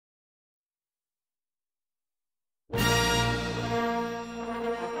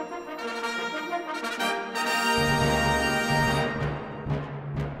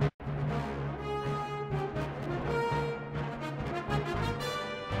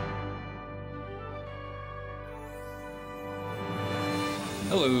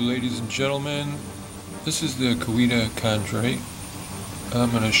Hello ladies and gentlemen, this is the Coweta Chondrite. I'm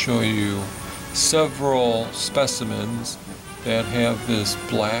going to show you several specimens that have this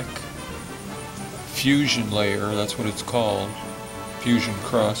black fusion layer, that's what it's called, fusion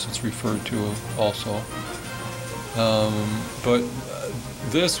crust it's referred to also. But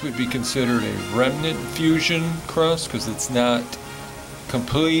this would be considered a remnant fusion crust because it's not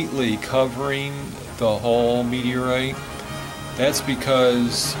completely covering the whole meteorite. That's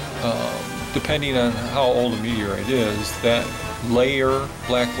because depending on how old a meteorite is, that layer,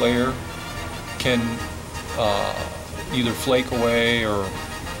 black layer, can either flake away or,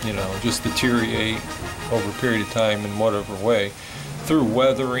 just deteriorate over a period of time in whatever way through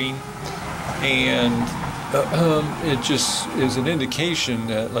weathering, and it just is an indication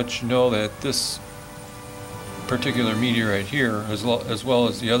that lets you know that this particular meteorite here, as well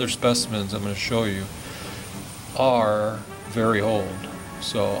as the other specimens I'm going to show you, are very old.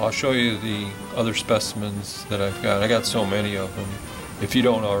 So I'll show you the other specimens that I've got. I got so many of them. If you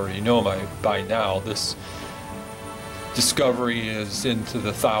don't already know by now, this discovery is into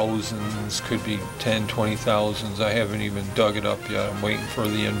the thousands, could be 10, 20 thousands. I haven't even dug it up yet. I'm waiting for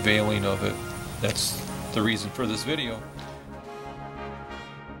the unveiling of it. That's the reason for this video.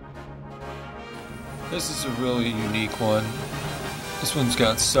 This is a really unique one. This one's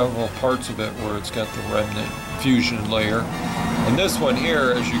got several parts of it where it's got the remnant fusion layer. And this one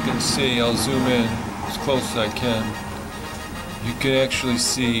here, as you can see, I'll zoom in as close as I can, you can actually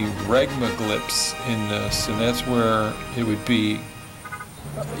see regmaglyphs in this, and that's where it would be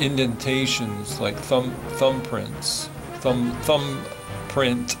indentations like thumbprint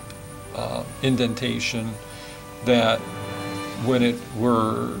indentation, that when it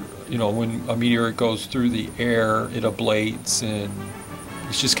were, when a meteorite goes through the air, it ablates, and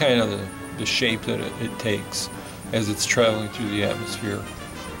it's just kind of the shape that it takes as it's traveling through the atmosphere.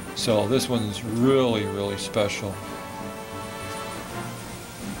 So this one's really, really special.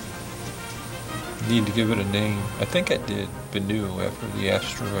 Need to give it a name. I think I did, Bennu, after the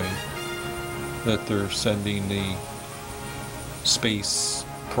asteroid that they're sending the space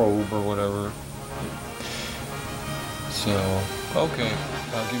probe or whatever. So, okay,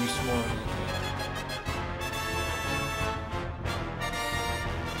 I'll give you some more.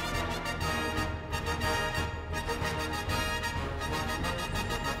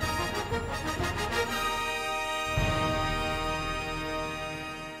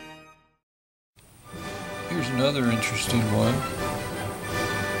 Here's another interesting one.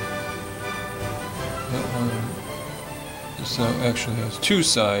 That one, this actually has two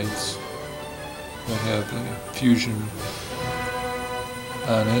sides that have the fusion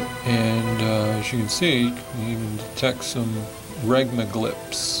on it, and as you can see, you can even detect some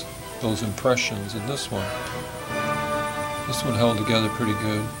regmaglyphs, those impressions in this one. This one held together pretty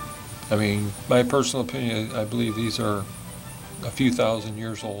good. I mean, my personal opinion, I believe these are a few thousand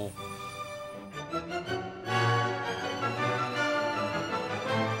years old.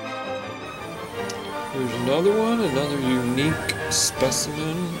 Here's another one, another unique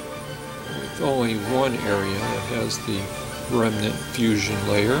specimen with only one area that has the remnant fusion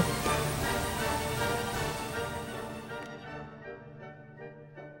layer.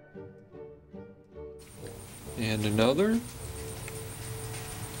 And another.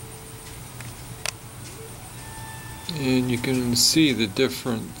 And you can see the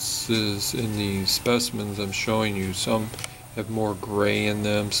differences in the specimens I'm showing you. Some have more gray in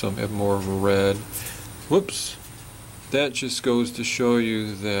them, some have more of a red. Whoops. That just goes to show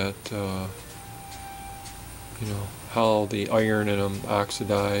you that, how the iron in them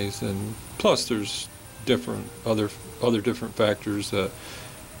oxidize, and plus there's other different factors that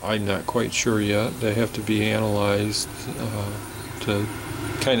I'm not quite sure yet. They have to be analyzed to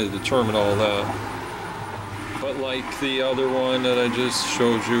kind of determine all that. But like the other one that I just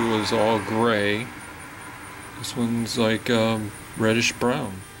showed you was all gray, this one's like reddish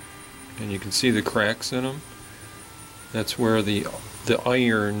brown, and you can see the cracks in them. That's where the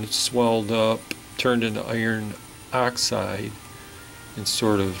iron swelled up, turned into iron oxide, and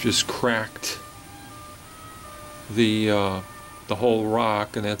sort of just cracked the whole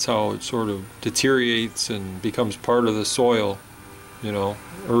rock, and that's how it sort of deteriorates and becomes part of the soil,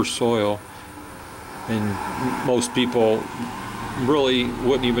 Earth's soil. And most people really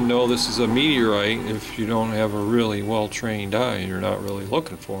wouldn't even know this is a meteorite if you don't have a really well-trained eye and you're not really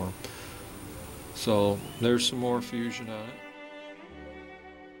looking for them. So there's some more fusion on it.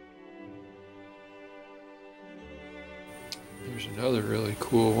 Here's another really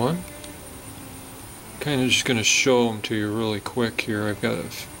cool one. Kind of just going to show them to you really quick here. I've got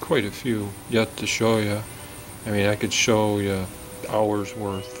quite a few yet to show you. I mean, I could show you hours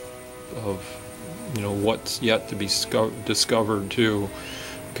worth of, you know, what's yet to be discovered too.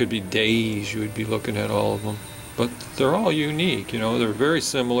 Could be days you would be looking at all of them. But they're all unique, you know, they're very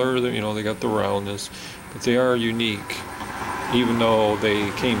similar, you know, they got the roundness, but they are unique, even though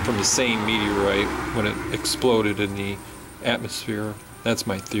they came from the same meteorite when it exploded in the atmosphere. That's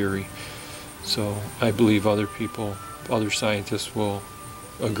my theory. So I believe other people, other scientists will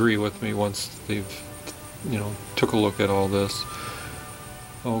agree with me once they've, you know, took a look at all this.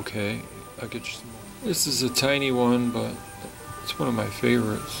 Okay, I'll get you some more. This is a tiny one, but it's one of my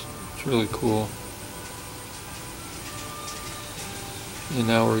favorites. It's really cool. And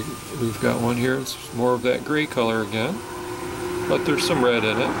now we've got one here. It's more of that gray color again, but there's some red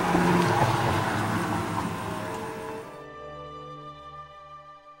in it.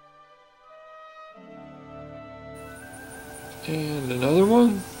 And another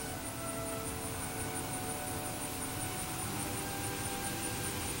one.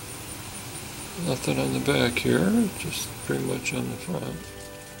 Nothing on the back here, just pretty much on the front.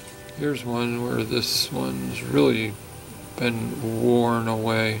 Here's one where this one's really been worn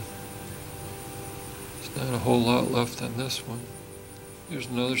away. There's not a whole lot left on this one. Here's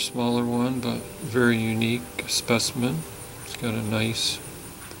another smaller one, but very unique specimen. It's got a nice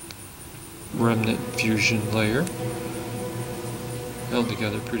remnant fusion layer. Held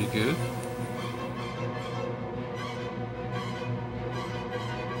together pretty good.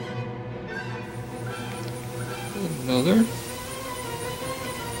 Another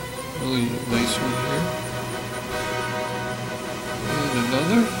really nice one here. And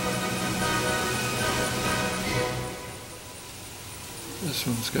another. This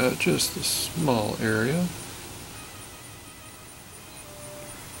one's got just a small area.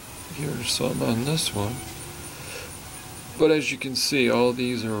 Here's some on this one. But as you can see, all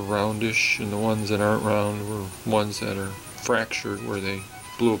these are roundish, and the ones that aren't round were ones that are fractured where they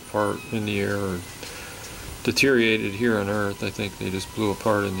blew apart in the air or deteriorated here on Earth. I think they just blew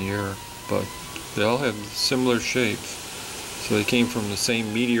apart in the air, but they all have similar shapes. So they came from the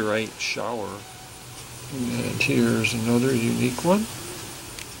same meteorite shower. And here's another unique one.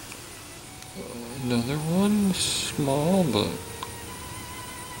 Another one, small, but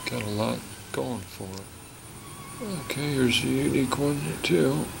got a lot going for it. Okay, here's a unique one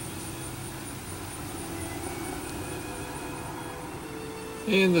too.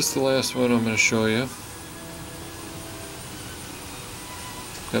 And this is the last one I'm going to show you.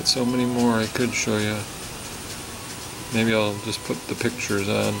 Got so many more I could show you. Maybe I'll just put the pictures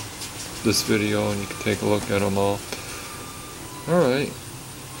on this video and you can take a look at them all. Alright,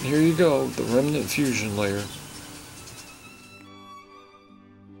 here you go, the remnant fusion layer.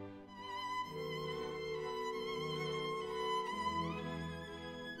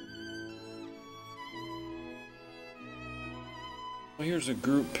 Here's a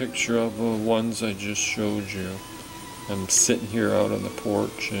group picture of the ones I just showed you. I'm sitting here out on the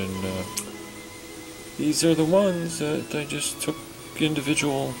porch, and these are the ones that I just took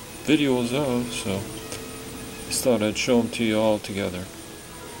individual videos of, so just thought I'd show them to you all together.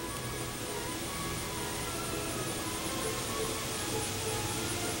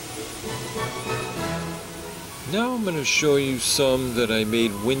 Now I'm going to show you some that I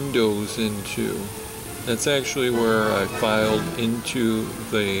made windows into. That's actually where I filed into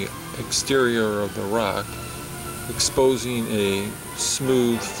the exterior of the rock, exposing a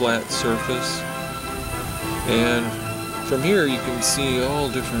smooth, flat surface. And from here you can see all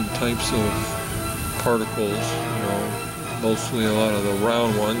different types of particles, you know, mostly a lot of the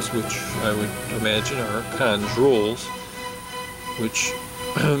round ones, which I would imagine are chondrules, which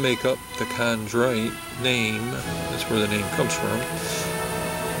make up the chondrite name. That's where the name comes from.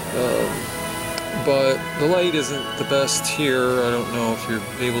 But the light isn't the best here. I don't know if you're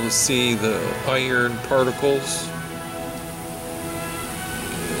able to see the iron particles.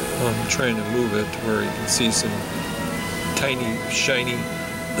 I'm trying to move it to where you can see some tiny, shiny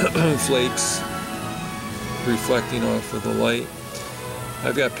flakes reflecting off of the light.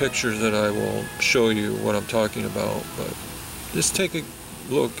 I've got pictures that I will show you what I'm talking about, but just take a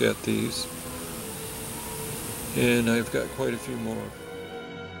look at these. And I've got quite a few more.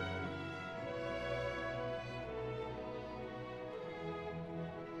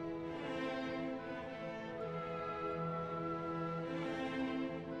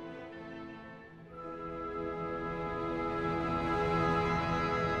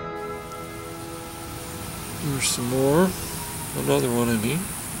 Here's some more. Another one, I mean.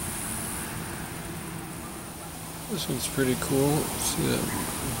 This one's pretty cool. See that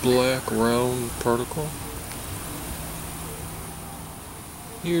black round particle?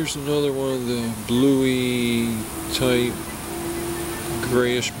 Here's another one of the bluey type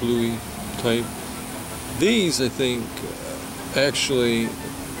grayish bluey type. These, I think, actually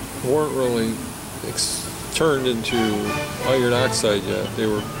weren't really turned into iron oxide yet. They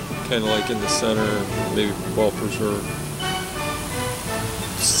were kind of like in the center, maybe well preserved.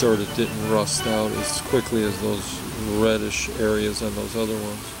 Sort of didn't rust out as quickly as those reddish areas on those other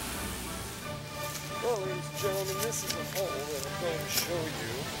ones. Well, ladies and gentlemen, this is a hole that I'm going to show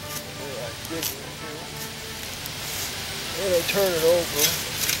you where I dig into. And I turn it over,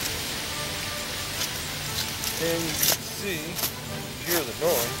 and you can see, hear the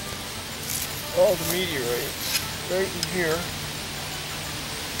noise, all the meteorites right in here.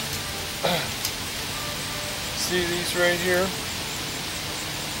 See these right here?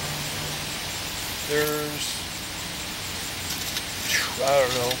 There's, I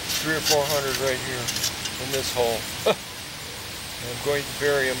don't know, 300 or 400 right here in this hole. I'm going to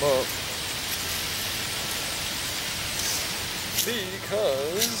bury them up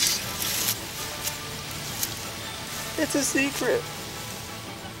because it's a secret.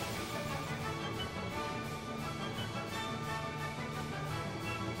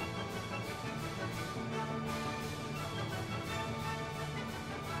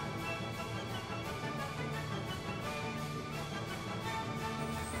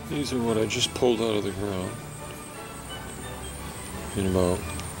 These are what I just pulled out of the ground in about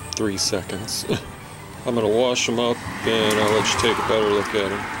 3 seconds. I'm going to wash them up and I'll let you take a better look at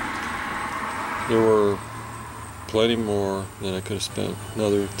them. There were plenty more than I could have spent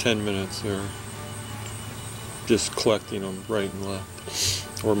another 10 minutes there just collecting them right and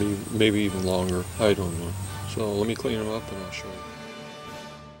left, or maybe even longer, I don't know. So let me clean them up and I'll show you.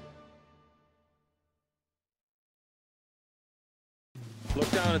 Look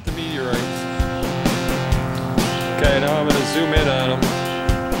down at the meteorites. Okay, now I'm going to zoom in on them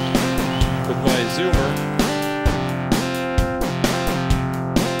with my zoomer.